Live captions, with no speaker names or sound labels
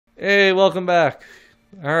Hey, welcome back.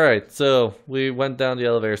 Alright, so we went down the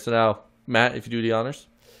elevator, so now, Matt, if you do the honors.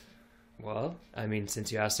 Well, I mean,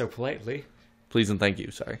 since you asked so politely, Please and thank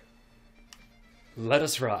you, sorry. let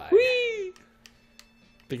us ride. Whee!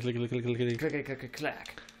 Click, click, click, click, click, click. Click, click, click,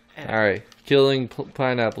 clack. Alright, killing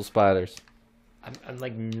pineapple spiders. I'm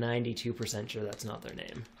like 92% sure that's not their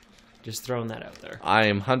name. Just throwing that out there. I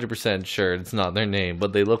am 100% sure it's not their name,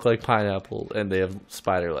 but they look like pineapple and they have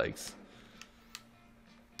spider legs.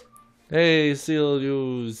 Hey, you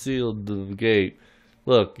sealed the gate.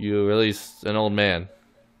 Look, you released an old man.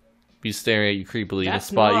 He's staring at you creepily. That's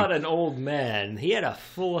to spot not you. an old man. He had a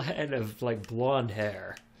full head of, like, blonde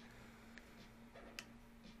hair.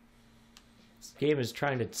 This game is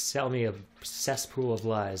trying to sell me a cesspool of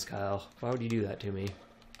lies, Kyle. Why would you do that to me?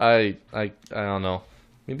 I don't know.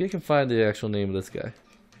 Maybe I can find the actual name of this guy.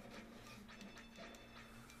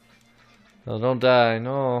 No, don't die.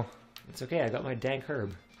 No. It's okay, I got my dank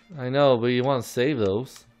herb. I know, but you want to save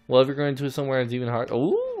those. Well, if you're going to somewhere it's even hard.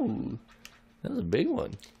 Ooh, that was a big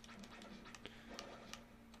one.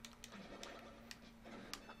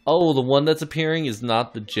 Oh, the one that's appearing is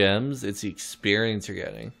not the gems, it's the experience you're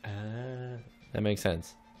getting. That makes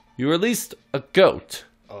sense. You released a goat.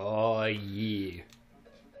 Oh, yeah.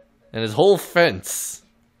 And his whole fence.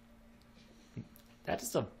 That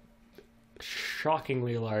is a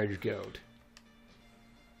shockingly large goat.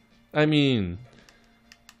 I mean...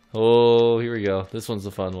 Oh, here we go. This one's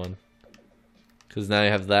the fun one. Because now you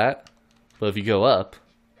have that. But if you go up,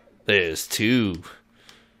 there's two.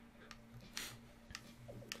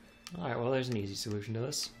 Alright, well, there's an easy solution to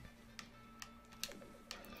this.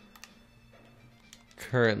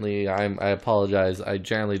 Currently, I apologize. I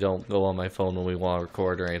generally don't go on my phone when we want to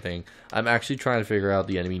record or anything. I'm actually trying to figure out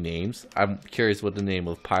the enemy names. I'm curious what the name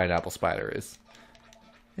of pineapple spider is.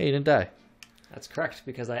 Hey, you didn't die. That's correct,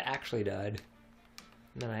 because I actually died.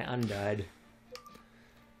 And then I undied.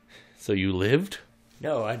 So you lived?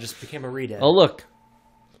 No, I just became a redead. Oh, look.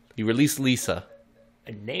 You released Lisa.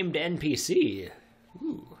 A named NPC.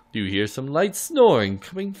 Ooh. Do you hear some light snoring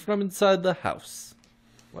coming from inside the house?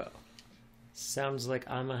 Well, sounds like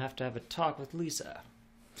I'm gonna have to have a talk with Lisa.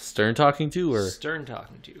 Stern talking to, or Stern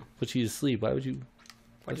talking to. put you to sleep? Why would you?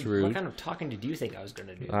 That's What rude. kind of talking did you think I was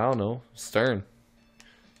gonna do? I don't know. Stern.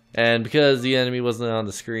 And because the enemy wasn't on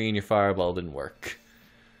the screen, your fireball didn't work.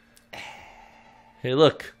 Hey,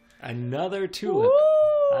 look. Another tulip.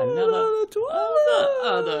 Ooh, Another tulip.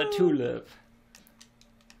 other tulip.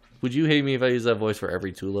 Would you hate me if I used that voice for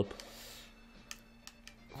every tulip?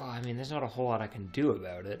 Well, I mean, there's not a whole lot I can do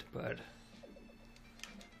about it, but...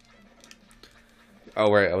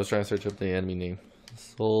 Oh, right. I was trying to search up the enemy name.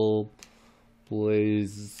 Soul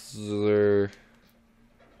Blazer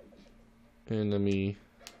enemy.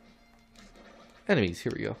 Enemies.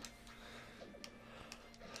 Here we go.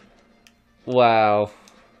 Wow.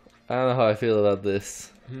 I don't know how I feel about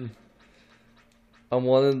this. I'm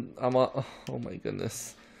on, oh my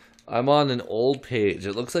goodness. I'm on an old page.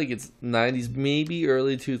 It looks like it's 90s, maybe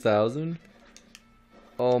early 2000.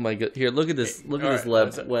 Oh my god. Here, look at this. Look at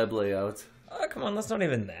this web layout. Oh, come on, that's not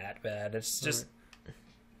even that bad. It's just...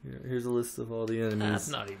 Here's a list of all the enemies. That's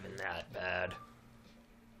not even that bad.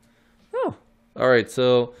 Oh. Alright,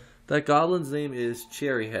 so that goblin's name is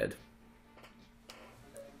Cherryhead.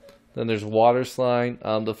 Then there's Water Slime.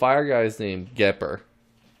 The fire guy's name, Gepper.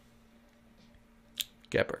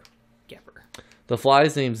 Gepper. The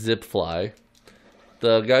fly's name's Zipfly.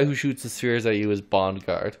 The guy who shoots the spheres at you is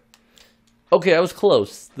Bondguard. Okay, I was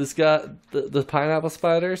close. This guy, the pineapple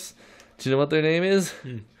spiders, do you know what their name is?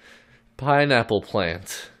 Pineapple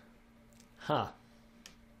Plant. Huh.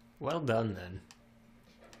 Well done, then.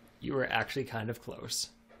 You were actually kind of close.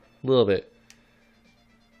 A little bit.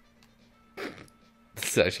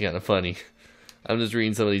 This is actually kind of funny. I'm just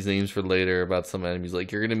reading some of these names for later about some enemies.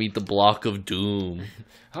 Like, you're going to meet the Block of Doom.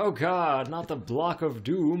 Oh god, not the Block of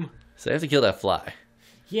Doom. So I have to kill that fly.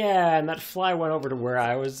 Yeah, and that fly went over to where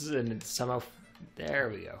I was, and it somehow... There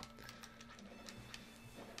we go.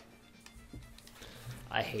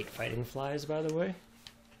 I hate fighting flies, by the way.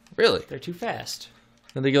 Really? They're too fast.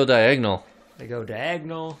 And they go diagonal. They go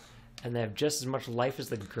diagonal, and they have just as much life as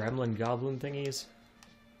the gremlin goblin thingies.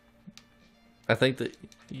 I think that...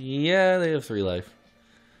 Yeah, they have 3 life.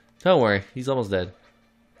 Don't worry, he's almost dead.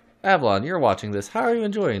 Avalon, you're watching this. How are you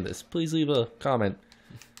enjoying this? Please leave a comment.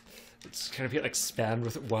 It's gonna be like spammed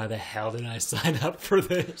with why the hell did I sign up for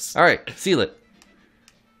this? Alright, seal it.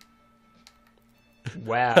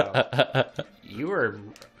 Wow. You were...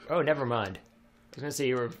 Oh, never mind. I was gonna say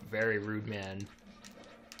you were a very rude man.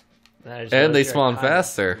 And they spawn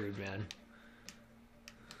faster. Rude man.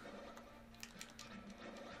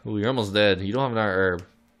 Ooh, you're almost dead. You don't have another herb.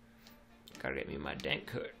 Gotta get me my dank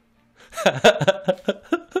cut.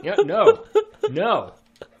 Yeah, no. No.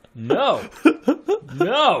 No.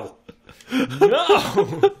 No.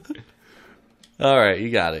 No. All right, you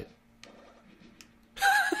got it.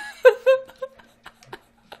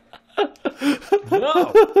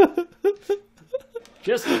 No.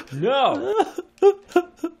 Just no.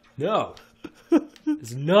 No.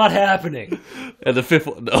 It's not happening. And the fifth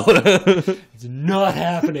one, no. It's not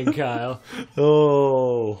happening, Kyle.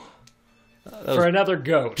 Oh. For another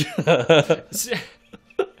goat.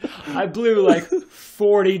 I blew like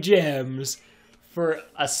 40 gems for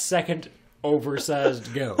a second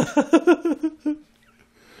oversized goat.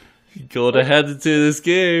 Going ahead into this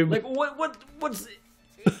game. Like what's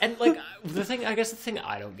and like the thing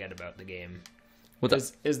I don't get about the game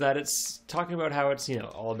is that it's talking about how it's, you know,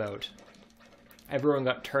 all about everyone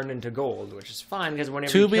got turned into gold, which is fine because when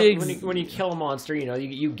you kill a monster, you know,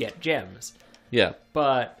 you get gems. Yeah.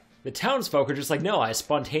 But the townsfolk are just like, no, I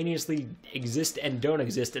spontaneously exist and don't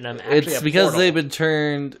exist, and I'm actually it's because portal. they've been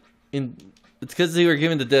turned in. It's because they were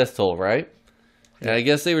given the death toll, right? And I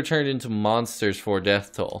guess they were turned into monsters for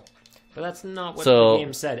death toll. But that's not what the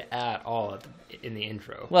game said at all in the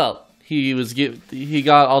intro. Well, he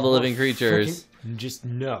got all the living creatures. Just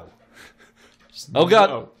no. Oh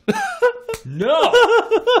God! No.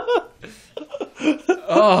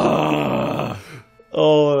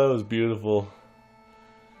 Oh, that was beautiful.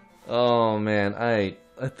 Oh man, I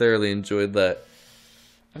thoroughly enjoyed that.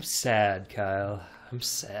 I'm sad, Kyle. I'm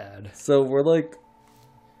sad. So we're like,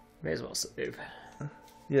 may as well save.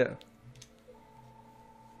 Yeah.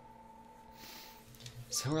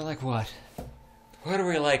 So we're like what? What are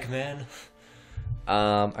we like, man?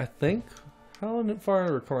 I think, how far in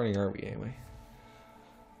the recording are we anyway?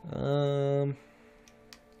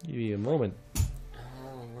 Give you a moment.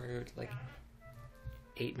 Oh, we're like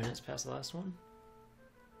 8 minutes past the last one.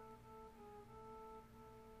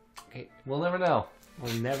 Okay, We'll never know.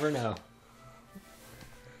 we'll never know.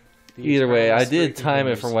 Either way, I did time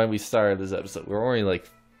it from when we started this episode. We're only like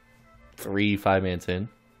 5 minutes in.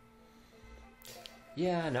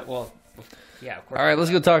 Yeah, no, well, yeah, of course. All right, let's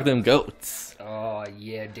go talk to them goats. Oh,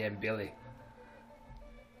 yeah, damn Billy.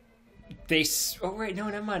 Oh, wait, no,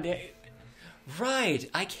 never mind. Right,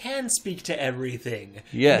 I can speak to everything.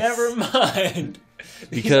 Yes. Never mind.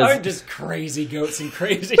 These Because- aren't just crazy goats and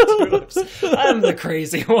crazy tulips. I'm the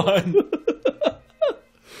crazy one.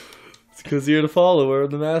 It's because you're the follower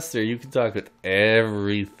of the master. You can talk with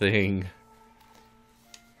everything.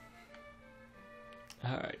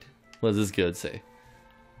 Alright. What does this goat say?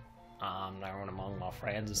 I'm known among my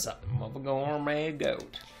friends as something of a gourmet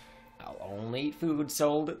goat. I'll only eat food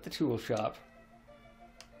sold at the tool shop.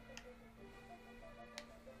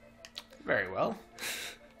 Very well.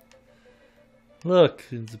 Look,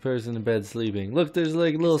 it's a person in bed sleeping. Look, there's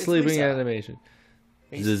like a little It's sleeping Lisa. animation.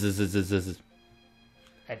 Z-z-z-z-z-z.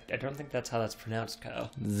 I don't think that's how that's pronounced, Kyle.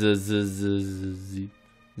 Z-z-z-z-z.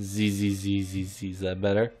 Z-z-z-z-z. Is that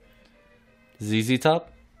better? ZZ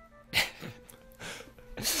Top?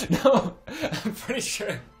 No, I'm pretty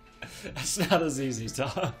sure that's not a ZZ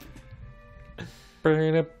Top.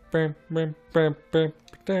 No,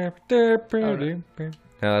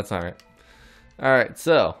 that's not right. Alright,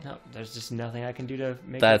 so. No, there's just nothing I can do to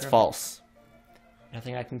make That's it false.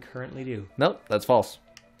 Nothing I can currently do. Nope, that's false.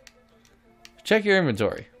 Check your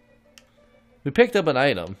inventory. We picked up an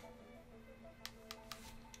item.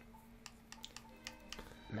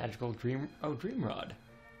 Magical dream. Oh, dream rod.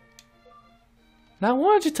 Now, why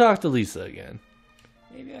don't you talk to Lisa again?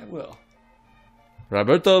 Maybe I will.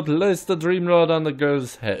 Roberto placed the dream rod on the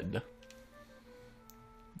girl's head.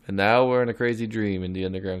 And now we're in a crazy dream in the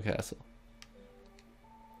underground castle.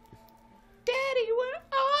 Daddy, where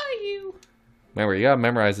are you? Remember, you gotta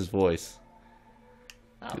memorize his voice.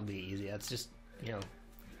 That'll be easy. That's just, you know,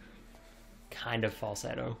 kind of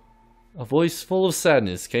falsetto. A voice full of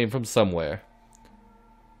sadness came from somewhere.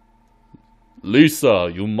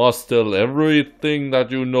 Lisa, you must tell everything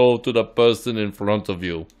that you know to the person in front of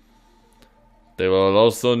you. They will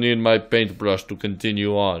also need my paintbrush to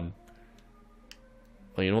continue on.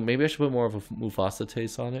 Well, you know what? Maybe I should put more of a Mufasa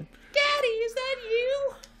taste on it. Daddy, is that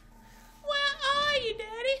you? Where are you,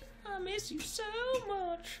 Daddy? I miss you so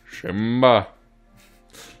much. Shimba.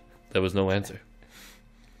 There was no answer.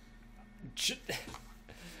 There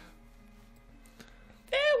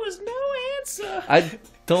was no answer. I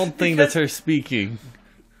don't think that's her speaking.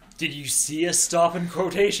 Did you see us stop in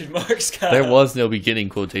quotation marks, Kyle? There was no beginning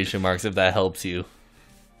quotation marks, if that helps you.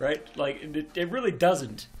 Right? Like, it really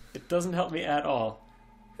doesn't. It doesn't help me at all.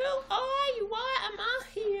 Who are you? Why am I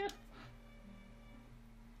here?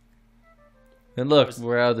 And look,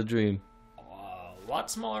 we're out of the dream. Oh, lot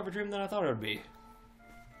smaller of a dream than I thought it would be.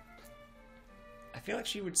 I feel like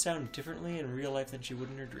she would sound differently in real life than she would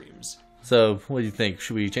in her dreams. So, what do you think?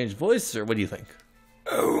 Should we change voice, or what do you think?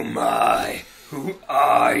 Oh my, who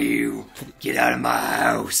are you? Get out of my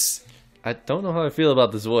house. I don't know how I feel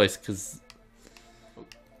about this voice, because... Oh,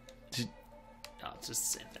 it's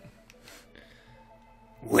just the same thing.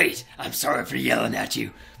 Wait, I'm sorry for yelling at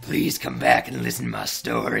you. Please come back and listen to my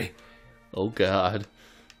story. Oh god.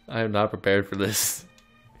 I am not prepared for this.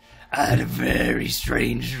 I had a very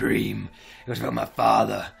strange dream. It was about my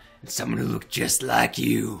father and someone who looked just like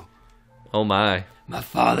you. Oh my. My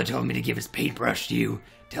father told me to give his paintbrush to you,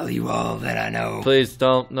 tell you all that I know. Please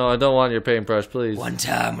don't. No, I don't want your paintbrush, please. One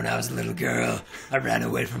time when I was a little girl, I ran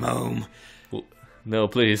away from home. No,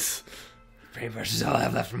 please. Paintbrush is all I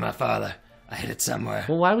have left from my father. I hid it somewhere.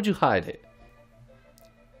 Well, why would you hide it?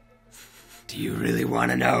 Do you really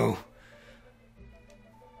want to know?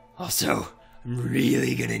 Also, I'm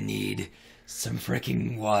really gonna need some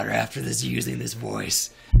freaking water after this using this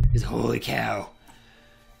voice. Because holy cow.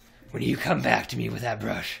 When you come back to me with that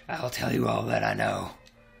brush, I'll tell you all that I know.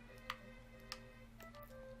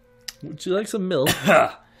 Would you like some milk?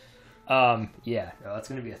 Yeah, no, that's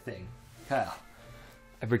gonna be a thing. Kyle,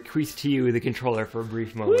 I bequeath to you the controller for a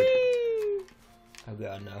brief moment. Whee! Oh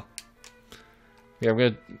god, no. Yeah, I'm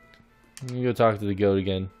gonna go talk to the goat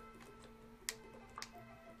again.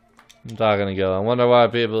 I'm talking to go. I wonder why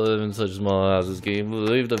people live in such small houses. Can you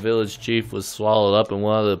believe the village chief was swallowed up in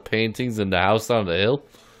one of the paintings in the house on the hill?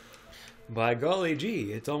 By golly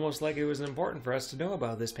gee, it's almost like it was important for us to know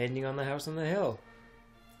about this painting on the house on the hill.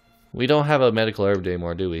 We don't have a medical herb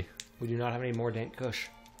anymore, do we? We do not have any more Dant Kush.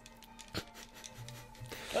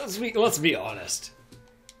 Let's be honest.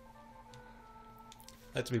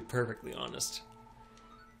 Let's be perfectly honest.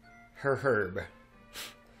 Her herb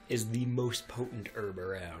is the most potent herb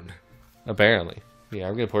around. Apparently. Yeah,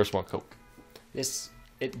 I'm gonna pour some more Coke.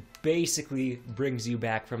 It basically brings you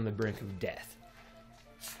back from the brink of death.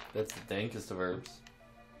 That's the dankest of herbs.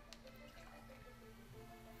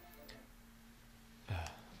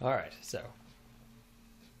 Alright, so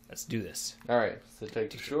let's do this. Alright, so take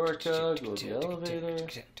the shortcut, go to the elevator.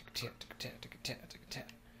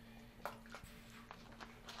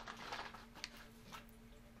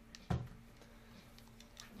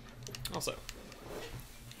 Also,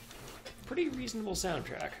 pretty reasonable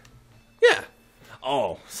soundtrack. Yeah.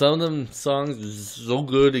 Oh, some of them songs are so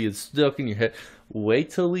good they get stuck in your head. Wait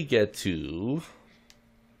till we get to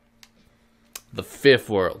the fifth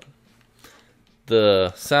world.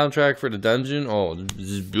 The soundtrack for the dungeon, oh, this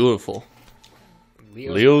is beautiful.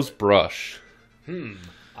 Leo's brush.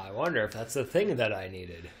 I wonder if that's the thing that I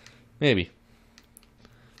needed. Maybe.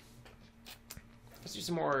 Let's do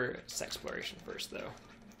some more sexploration first, though.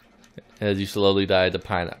 As you slowly die to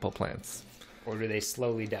pineapple plants. Or do they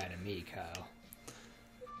slowly die to me, Kyle?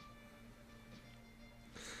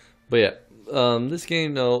 But yeah, this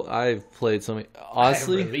game, though, I've played so many.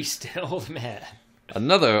 Honestly, I released an old man.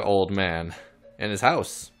 Another old man and his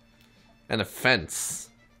house and a fence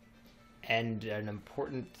And an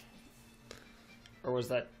important, or was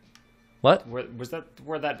that? What? Was that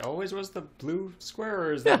where that always was the blue square,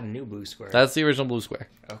 or is that a new blue square? That's the original blue square.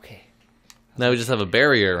 Okay. Now we just have a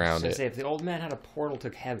barrier around it. Say, if the old man had a portal to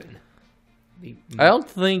heaven, I don't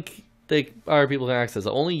think our people can access it.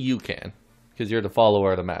 Only you can, because you're the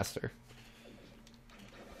follower of the master.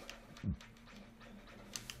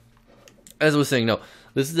 As I was saying, no,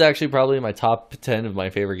 this is actually probably my top 10 of my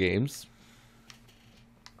favorite games.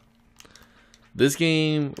 This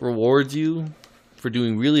game rewards you for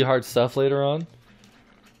doing really hard stuff later on.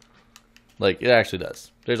 Like, it actually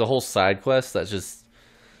does. There's a whole side quest that's just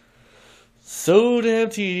so damn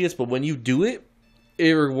tedious, but when you do it,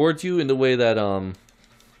 it rewards you in the way that,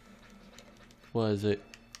 what is it?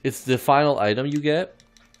 It's the final item you get.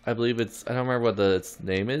 I believe it's, I don't remember what its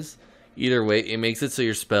name is. Either way, it makes it so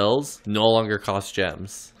your spells no longer cost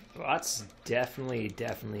gems. Well, that's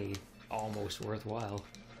definitely almost worthwhile.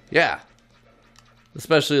 Yeah.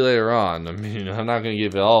 Especially later on. I mean, I'm not going to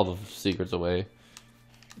give all the secrets away.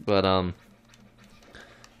 But,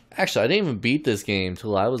 actually, I didn't even beat this game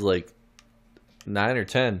till I was like 9 or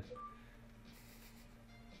 10.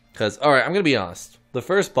 Because, alright, I'm going to be honest. The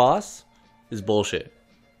first boss is bullshit.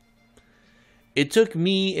 It took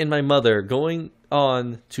me and my mother going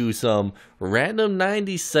on to some random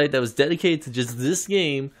 90s site that was dedicated to just this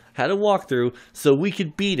game, had a walkthrough, so we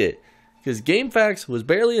could beat it. Because GameFAQs was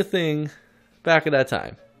barely a thing back at that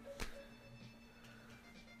time.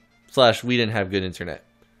 / we didn't have good internet.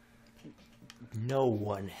 No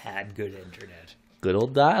one had good internet. Good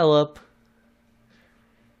old dial-up.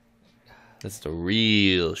 That's the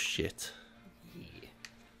real shit. Yeah.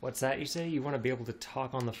 What's that you say? You want to be able to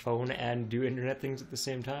talk on the phone and do internet things at the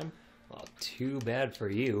same time? Well, too bad for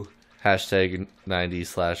you. Hashtag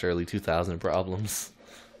 90s/early 2000 problems.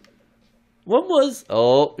 What was...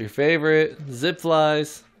 Oh, your favorite. Zip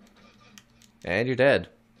flies. And you're dead.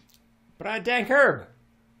 But I dank herb.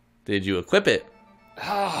 Did you equip it?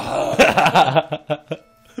 Oh.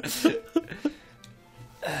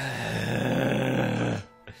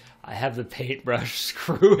 I have the paintbrush.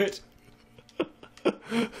 Screw it.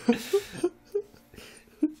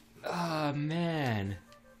 Oh, man.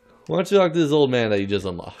 Why don't you talk to this old man that you just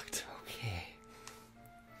unlocked? Okay.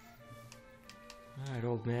 Alright,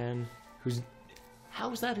 old man.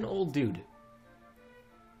 How is that an old dude?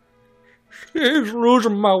 She's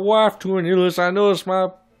losing my wife to an illness. I noticed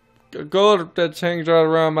my goat that hangs out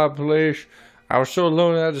around my place. I was so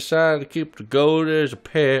lonely I decided to keep the goat as a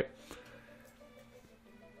pet.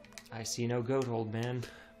 I see no goat, old man.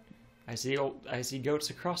 I see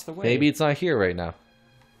goats across the way. Maybe it's not here right now.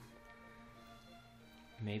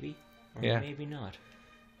 Maybe. Or Yeah. maybe not.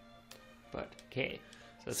 But, okay.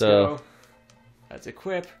 Let's So- go. Let's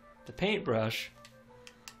equip the paintbrush.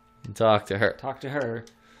 Talk to her. Talk to her.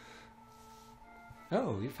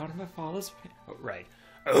 Oh, you found my father's... Oh, right.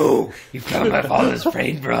 Oh, you found my father's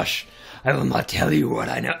paintbrush. I will not tell you what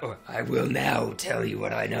I know. I will now tell you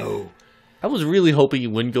what I know. I was really hoping you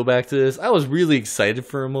wouldn't go back to this. I was really excited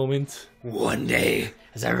for a moment. One day,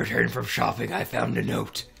 as I returned from shopping, I found a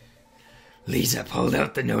note. Lisa pulled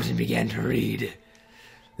out the note and began to read.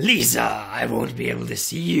 Lisa, I won't be able to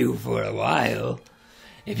see you for a while.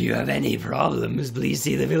 If you have any problems, please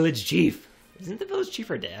see the village chief. Isn't the village chief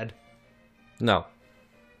her dad? No.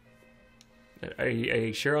 Are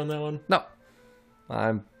you sure on that one? No.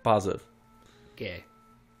 I'm positive. Okay.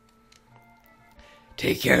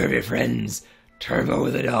 Take care of your friends. Turbo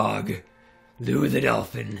the dog, Lou the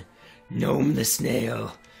dolphin, Gnome the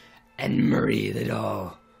snail, and Murray the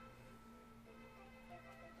doll.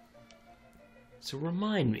 So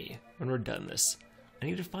remind me, when we're done this, I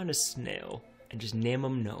need to find a snail and just name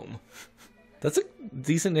him Gnome. That's a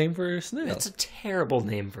decent name for a snail. That's a terrible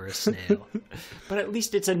name for a snail. But at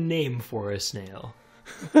least it's a name for a snail.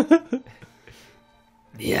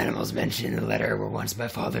 The animals mentioned in the letter were once my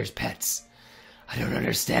father's pets. I don't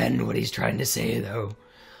understand what he's trying to say, though.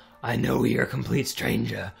 I know you're a complete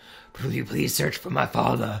stranger, but will you please search for my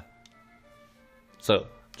father? So,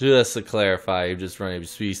 just to clarify, you're just running up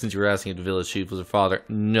speed. Since you were asking if the village chief was her father,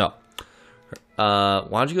 no. Why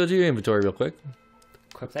don't you go to your inventory real quick?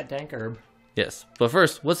 Equip that dank herb. Yes. But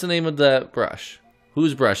first, what's the name of that brush?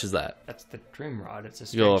 Whose brush is that? That's the dream rod. It's a Go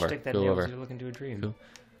strange over, stick that go enables over. you to look into a dream. Cool.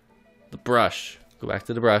 The brush. Go back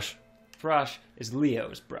to the brush. Brush is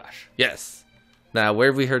Leo's brush. Yes. Now, where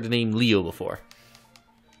have we heard the name Leo before?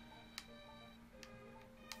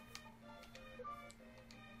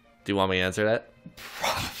 Do you want me to answer that?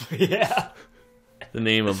 Probably, yeah. The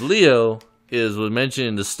name of Leo was mentioned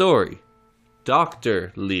in the story.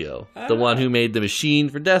 Dr. Leo. The one who made the machine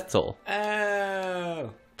for death toll.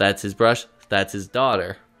 Oh. That's his brush. That's his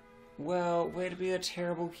daughter. Well, way to be a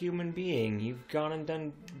terrible human being. You've gone and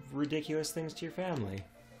done ridiculous things to your family.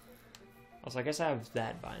 Also, I guess I have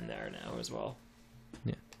that vine there now as well.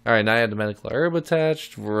 Yeah. Alright, now I have the medical herb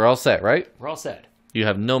attached. We're all set, right? We're all set. You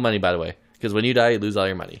have no money, by the way. Because when you die, you lose all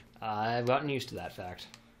your money. I've gotten used to that fact.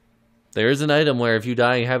 There is an item where if you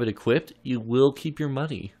die and have it equipped, you will keep your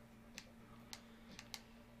money.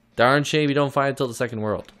 Darn shame you don't find it till the second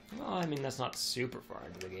world. Well, I mean, that's not super far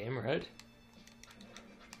into the game, right?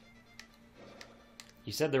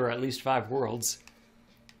 You said there were at least 5 worlds.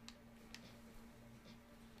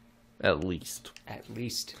 At least. At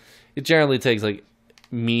least. It generally takes like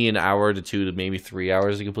me an hour to 2 to maybe 3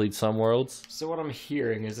 hours to complete some worlds. So what I'm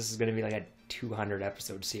hearing is this is going to be like a 200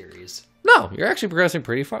 episode series. No, you're actually progressing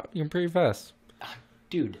pretty fast.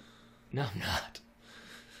 Dude, no, I'm not.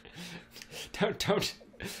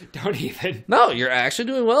 Don't even. No, you're actually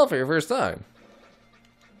doing well for your first time.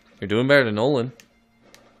 You're doing better than Nolan.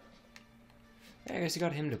 I guess you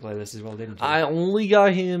got him to play this as well, didn't you? I only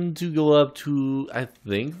got him to go up to, I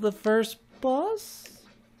think, the first boss?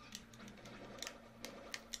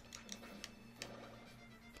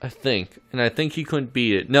 I think. And I think he couldn't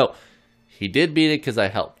beat it. No, he did beat it because I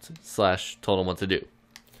helped. / told him what to do.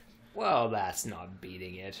 Well, that's not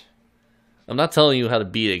beating it. I'm not telling you how to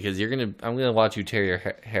beat it because I'm gonna watch you tear your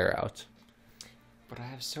hair out. But I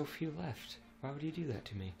have so few left. Why would you do that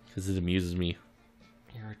to me? Because it amuses me.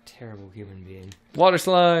 You're a terrible human being. Water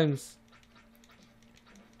slimes!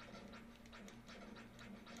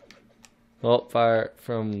 Oh, fire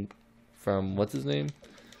from what's his name?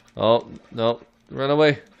 Oh, no. Run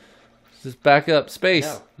away. Just back up.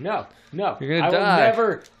 Space. No. You're gonna die.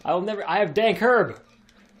 I will never. I have dank herb.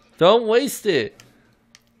 Don't waste it.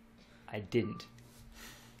 I didn't.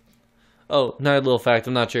 Oh, another little fact.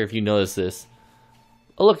 I'm not sure if you noticed this.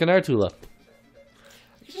 Oh, look, an Artula.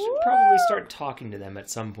 You should probably start talking to them at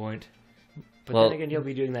some point. But Well, then again, you'll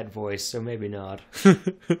be doing that voice, so maybe not.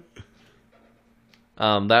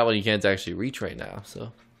 That one you can't actually reach right now,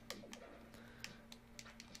 so.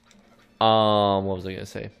 What was I gonna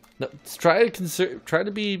say? No, try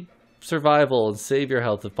to be survival and save your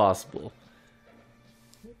health if possible.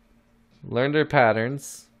 Learn their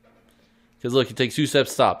patterns. Because look, it takes 2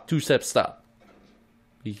 steps, stop. 2 steps, stop.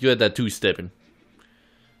 You good at that 2-stepping.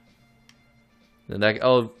 Then that.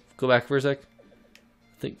 Oh, go back for a sec.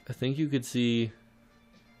 I think you could see.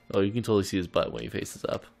 Oh, you can totally see his butt when he faces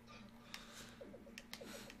up.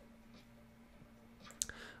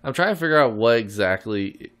 I'm trying to figure out what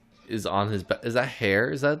exactly is on his back. Is that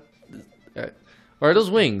hair? Is that? Or are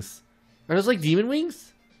those wings? Are those like demon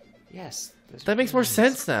wings? Yes. That makes more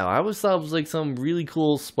sense now. I always thought it was like some really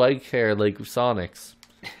cool spike hair like Sonic's.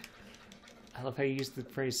 I love how you use the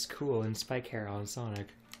phrase cool and spike hair on Sonic.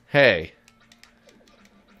 Hey.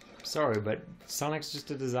 Sorry, but Sonic's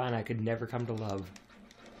just a design I could never come to love.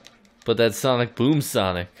 But that's Sonic Boom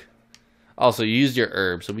Sonic. Also, you used your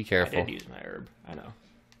herb, so be careful. I did use my herb. I know.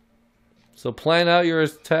 So plan out your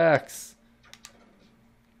attacks.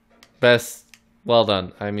 Best. Well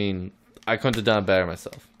done. I mean, I couldn't have done it better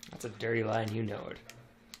myself. That's a dirty line, you know it.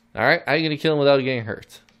 Alright, how are you going to kill him without getting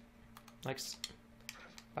hurt? Like,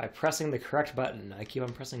 by pressing the correct button. I keep on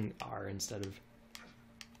pressing R instead of...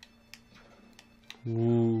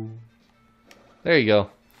 Ooh. There you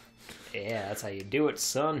go. Yeah, that's how you do it,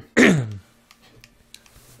 son.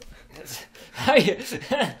 It's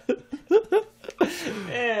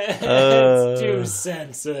too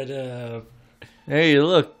sensitive. Hey,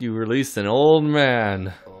 look, you released an old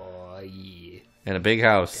man. Oh, yeah. And a big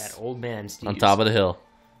house. That old man, Steve. On top of the hill.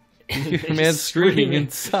 Your man's screaming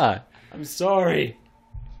inside. I'm sorry.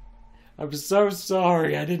 I'm so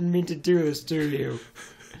sorry. I didn't mean to do this to you.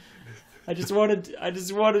 I just wanted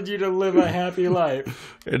you to live a happy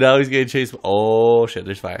life. And now he's getting chased. Oh shit,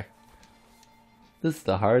 there's fire. This is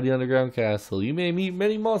the heart of the underground castle. You may meet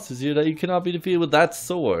many monsters here that you cannot be defeated with that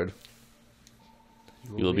sword.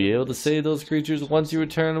 You will be able to save those creatures once you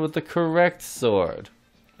return with the correct sword.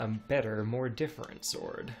 A better, more different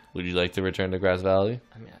sword. Would you like to return to Grass Valley?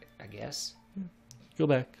 I mean, I guess. Go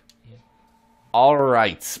back. Yeah.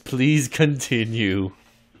 Alright, please continue.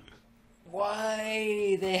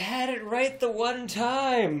 Why? They had it right the one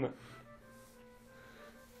time.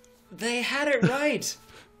 They had it right.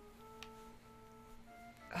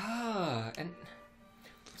 And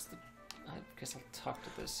what's the? I guess I'll talk to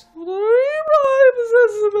this. You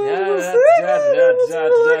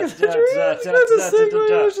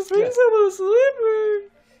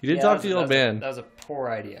did talk to the old man. That was a poor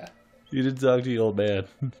idea. You did talk to the old man.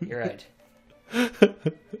 You're right.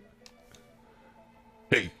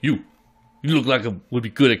 Hey, you. You look like would be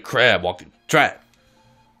good at crab walking. Try it.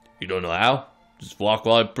 You don't know how? Just walk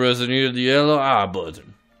while pressing near the yellow I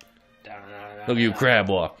button. Look at you crab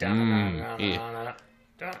walk. Yeah.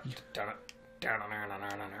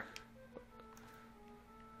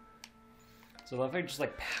 So if I just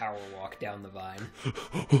like power walk down the vine.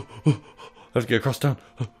 Let's get across town.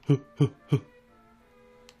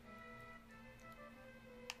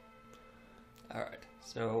 Alright,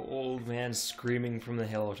 so old man screaming from the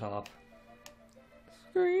hilltop.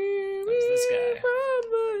 Screaming this guy? from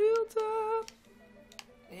the hilltop.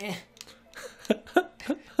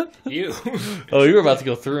 You. Oh, you were about to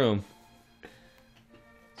go through him.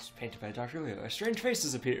 It's painted by Dr. Leo. A strange face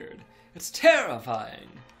has appeared. It's terrifying.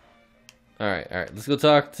 Alright. Let's go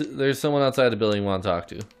talk to... There's someone outside the building you want to talk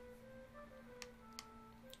to.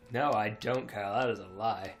 No, I don't, Kyle. That is a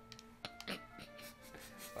lie.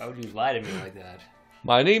 Why would you lie to me like that?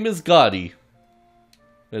 My name is Gotti.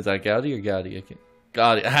 Is that Gotti or Gotti? I can't...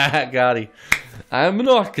 Gotti. Gotti. I'm an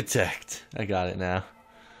architect. I got it now.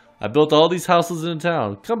 I built all these houses in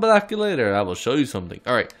town. Come back later. I will show you something.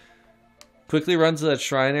 Alright. Quickly run to that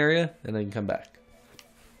shrine area and then come back.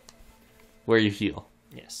 Where you heal.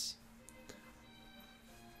 Yes.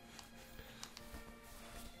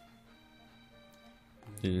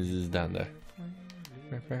 This is down there.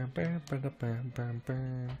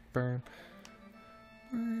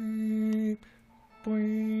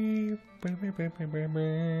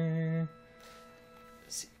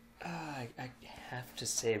 See, I have to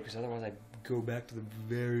save because otherwise I go back to the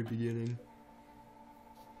very beginning.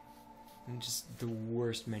 And just the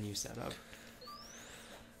worst menu setup.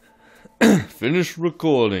 Finish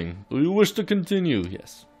recording. Do you wish to continue?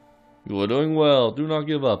 Yes. You are doing well. Do not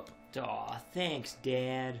give up. Aw, thanks,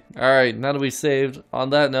 Dad. Alright, now that we saved, on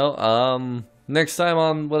that note, next time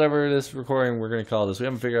on whatever it is recording we're going to call this, we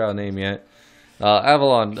haven't figured out a name yet.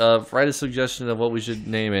 Avalon, write a suggestion of what we should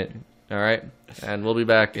name it. Alright? And we'll be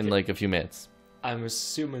back in like a few minutes. I'm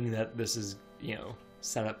assuming that this is, you know,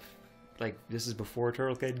 set up, like, this is before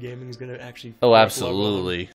Turtlecade Gaming is going to actually... Oh, absolutely.